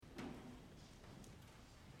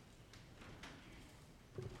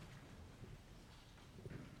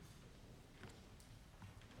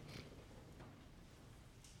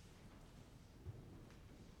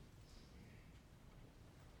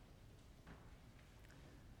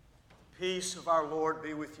peace of our Lord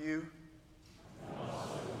be with you.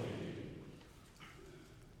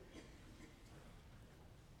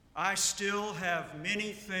 I still have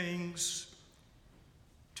many things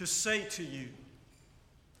to say to you,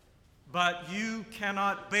 but you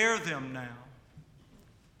cannot bear them now.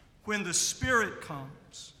 When the Spirit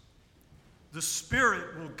comes, the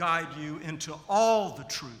Spirit will guide you into all the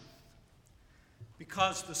truth,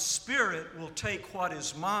 because the Spirit will take what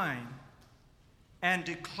is mine and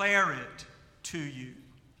declare it to you.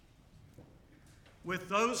 With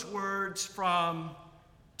those words from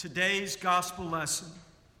today's gospel lesson,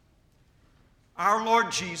 our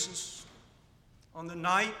Lord Jesus, on the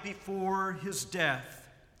night before his death,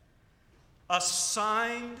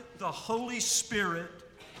 assigned the Holy Spirit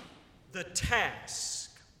the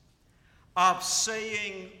task of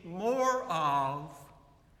saying more of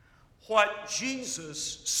what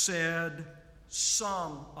Jesus said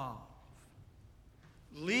some of,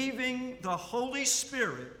 leaving the Holy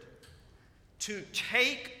Spirit to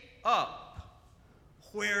take up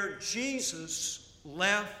where Jesus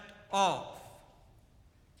left off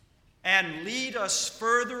and lead us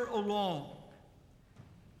further along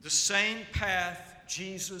the same path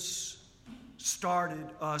Jesus started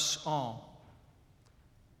us on.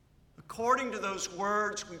 According to those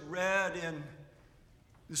words we read in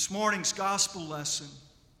this morning's gospel lesson,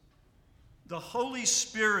 the Holy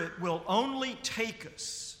Spirit will only take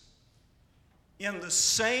us in the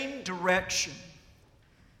same direction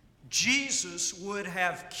Jesus would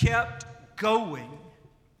have kept going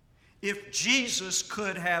if Jesus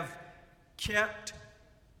could have kept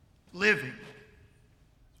living.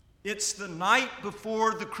 It's the night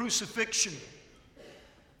before the crucifixion,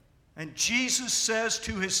 and Jesus says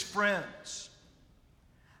to his friends,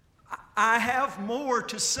 I have more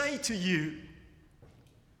to say to you,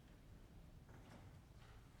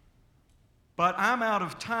 but I'm out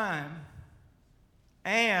of time,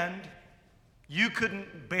 and you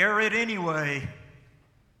couldn't bear it anyway.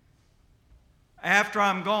 After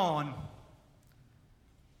I'm gone,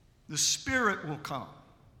 the Spirit will come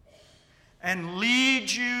and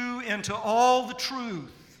lead you into all the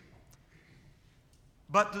truth.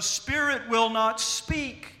 But the Spirit will not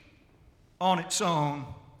speak on its own,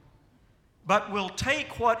 but will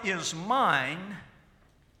take what is mine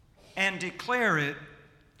and declare it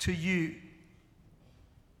to you.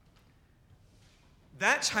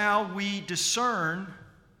 That's how we discern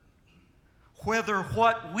whether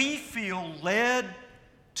what we feel led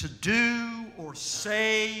to do or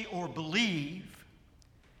say or believe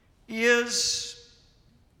is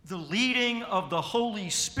the leading of the Holy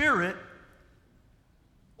Spirit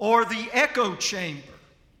or the echo chamber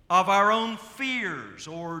of our own fears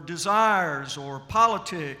or desires or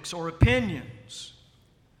politics or opinions.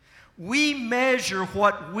 We measure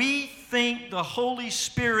what we think the Holy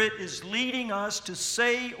Spirit is leading us to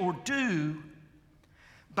say or do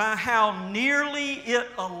by how nearly it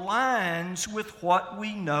aligns with what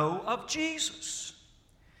we know of Jesus.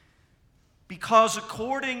 Because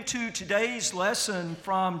according to today's lesson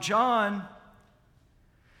from John,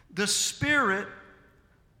 the Spirit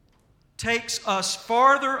takes us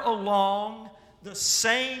farther along the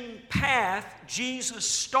same path Jesus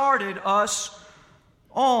started us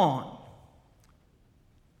on.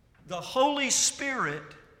 The Holy Spirit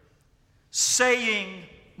saying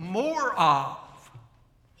more of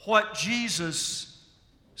what Jesus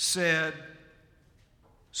said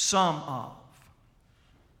some of.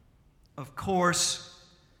 Of course,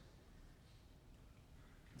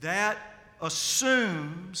 that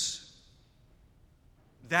assumes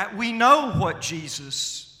that we know what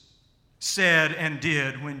Jesus said and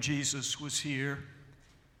did when Jesus was here.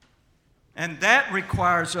 And that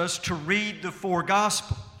requires us to read the four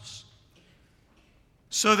Gospels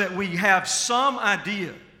so that we have some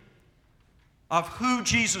idea of who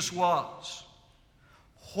Jesus was,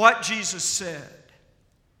 what Jesus said,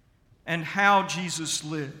 and how Jesus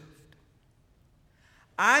lived.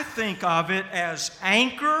 I think of it as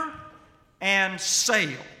anchor and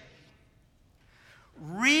sail.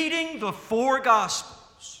 Reading the four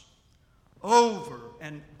Gospels over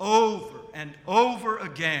and over and over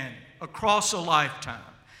again across a lifetime,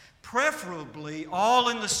 preferably all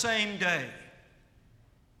in the same day.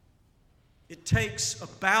 It takes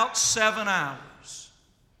about 7 hours.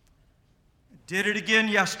 I did it again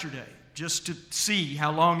yesterday just to see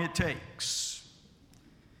how long it takes.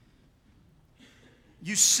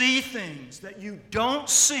 You see things that you don't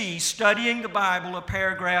see studying the Bible a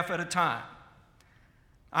paragraph at a time.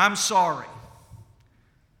 I'm sorry.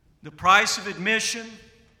 The price of admission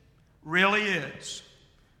really is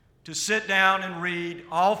to sit down and read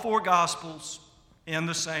all four Gospels in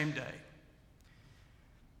the same day.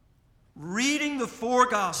 reading the four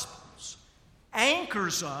Gospels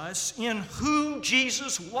anchors us in who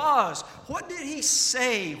Jesus was. What did he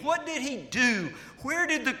say? What did he do? Where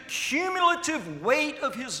did the cumulative weight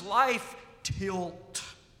of his life tilt?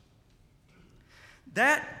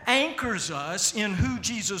 That anchors us in who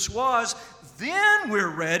Jesus was. Then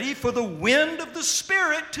we're ready for the wind of the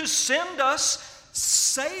Spirit to send us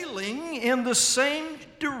sailing in the same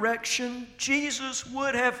direction Jesus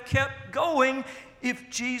would have kept going if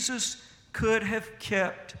Jesus could have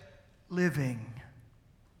kept living.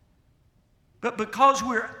 But because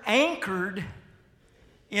we're anchored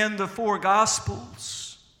in the four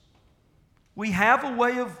Gospels, we have a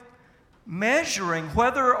way of measuring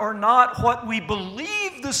whether or not what we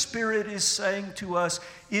believe the Spirit is saying to us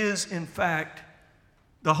is in fact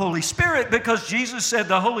the Holy Spirit, because Jesus said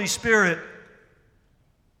the Holy Spirit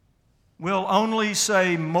will only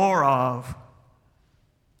say more of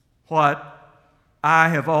what I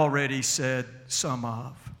have already said some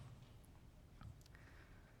of.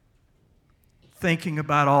 Thinking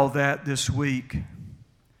about all that this week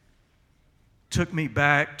took me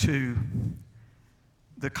back to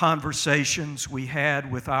the conversations we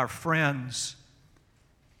had with our friends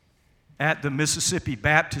at the Mississippi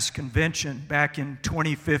Baptist Convention back in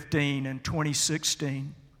 2015 and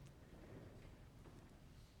 2016.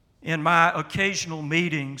 In my occasional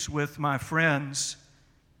meetings with my friends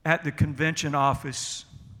at the convention office,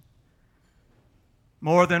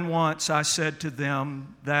 more than once I said to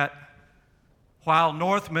them that while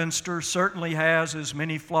Northminster certainly has as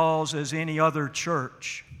many flaws as any other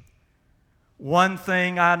church, one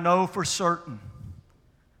thing I know for certain,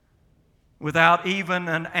 without even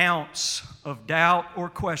an ounce of doubt or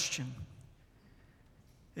question,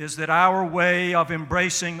 is that our way of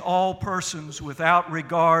embracing all persons without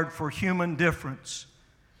regard for human difference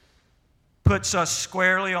puts us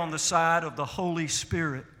squarely on the side of the Holy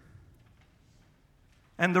Spirit.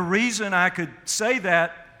 And the reason I could say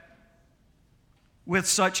that with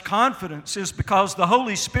such confidence is because the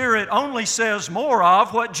Holy Spirit only says more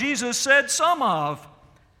of what Jesus said some of.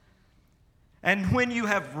 And when you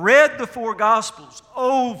have read the four Gospels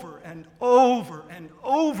over and over and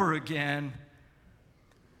over again,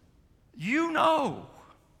 you know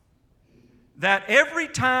that every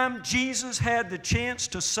time Jesus had the chance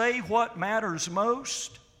to say what matters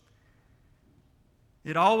most,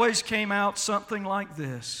 it always came out something like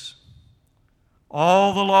this.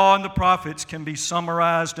 All the law and the prophets can be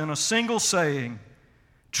summarized in a single saying: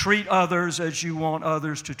 treat others as you want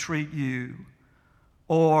others to treat you.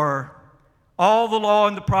 Or, all the law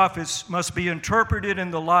and the prophets must be interpreted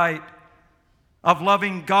in the light of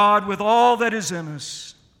loving God with all that is in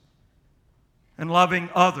us and loving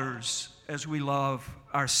others as we love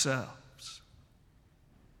ourselves.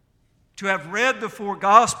 To have read the four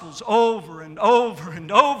Gospels over and over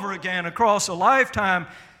and over again across a lifetime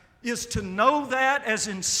is to know that as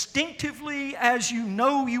instinctively as you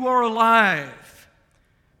know you are alive.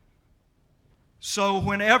 So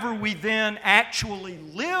whenever we then actually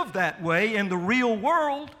live that way in the real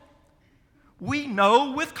world, we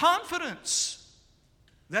know with confidence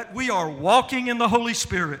that we are walking in the Holy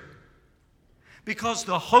Spirit. Because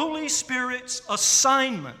the Holy Spirit's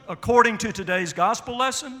assignment, according to today's gospel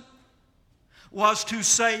lesson, was to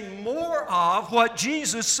say more of what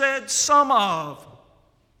Jesus said some of,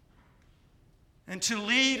 and to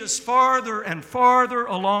lead us farther and farther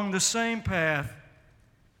along the same path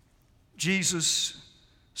Jesus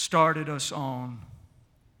started us on.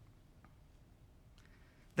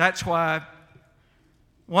 That's why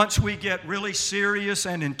once we get really serious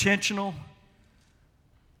and intentional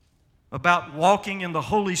about walking in the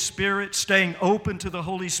Holy Spirit, staying open to the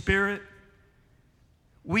Holy Spirit,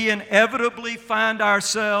 we inevitably find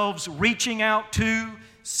ourselves reaching out to,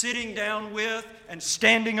 sitting down with, and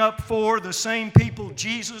standing up for the same people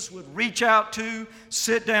Jesus would reach out to,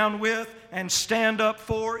 sit down with, and stand up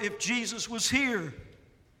for if Jesus was here.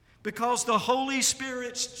 Because the Holy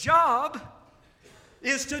Spirit's job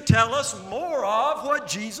is to tell us more of what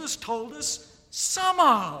Jesus told us some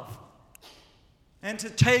of, and to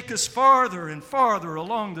take us farther and farther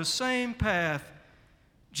along the same path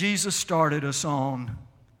Jesus started us on.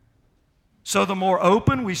 So the more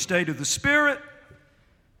open we stay to the Spirit,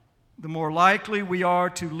 the more likely we are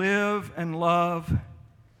to live and love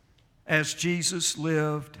as Jesus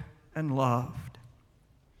lived and loved.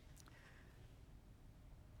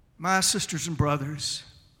 My sisters and brothers,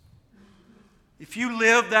 if you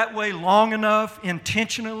live that way long enough,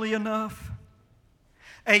 intentionally enough,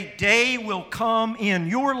 a day will come in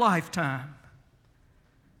your lifetime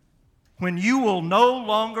when you will no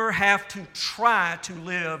longer have to try to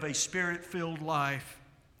live a Spirit-filled life.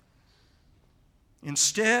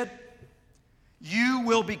 Instead, You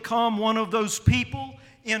will become one of those people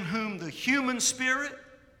in whom the human spirit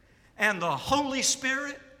and the Holy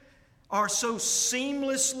Spirit are so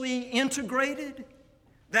seamlessly integrated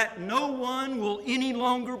that no one will any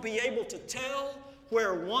longer be able to tell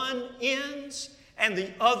where one ends and the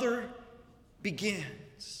other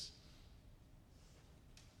begins.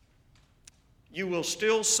 You will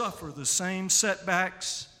still suffer the same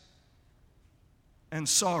setbacks and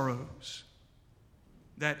sorrows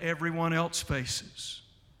that everyone else faces.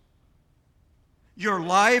 Your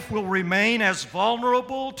life will remain as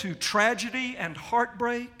vulnerable to tragedy and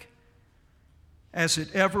heartbreak as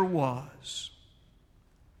it ever was.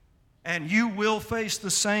 And you will face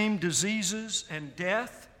the same diseases and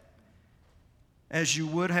death as you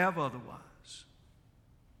would have otherwise.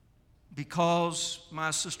 Because,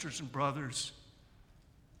 my sisters and brothers,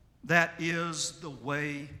 that is the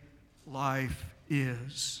way life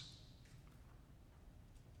is.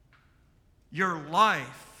 Your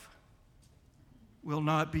life will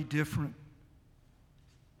not be different.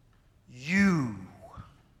 You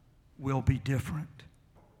will be different.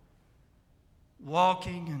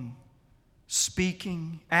 Walking and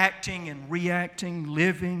speaking, acting and reacting,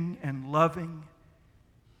 living and loving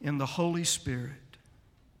in the Holy Spirit.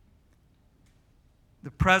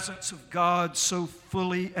 The presence of God so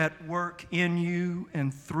fully at work in you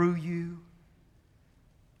and through you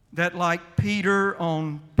that, like Peter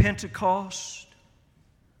on Pentecost,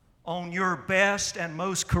 on your best and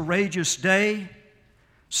most courageous day,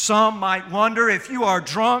 some might wonder if you are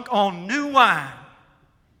drunk on new wine.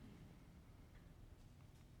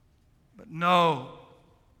 But no,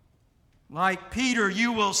 like Peter,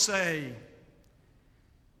 you will say,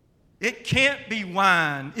 "It can't be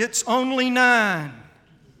wine, it's only 9.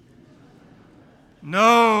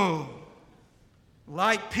 No,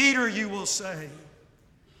 like Peter, you will say,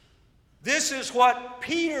 this is what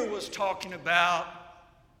Peter was talking about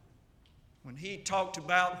when he talked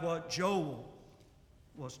about what Joel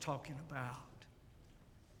was talking about.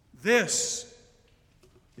 This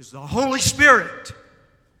is the Holy Spirit.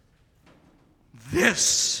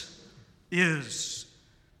 This is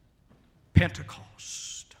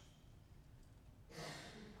Pentecost."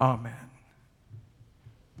 Amen.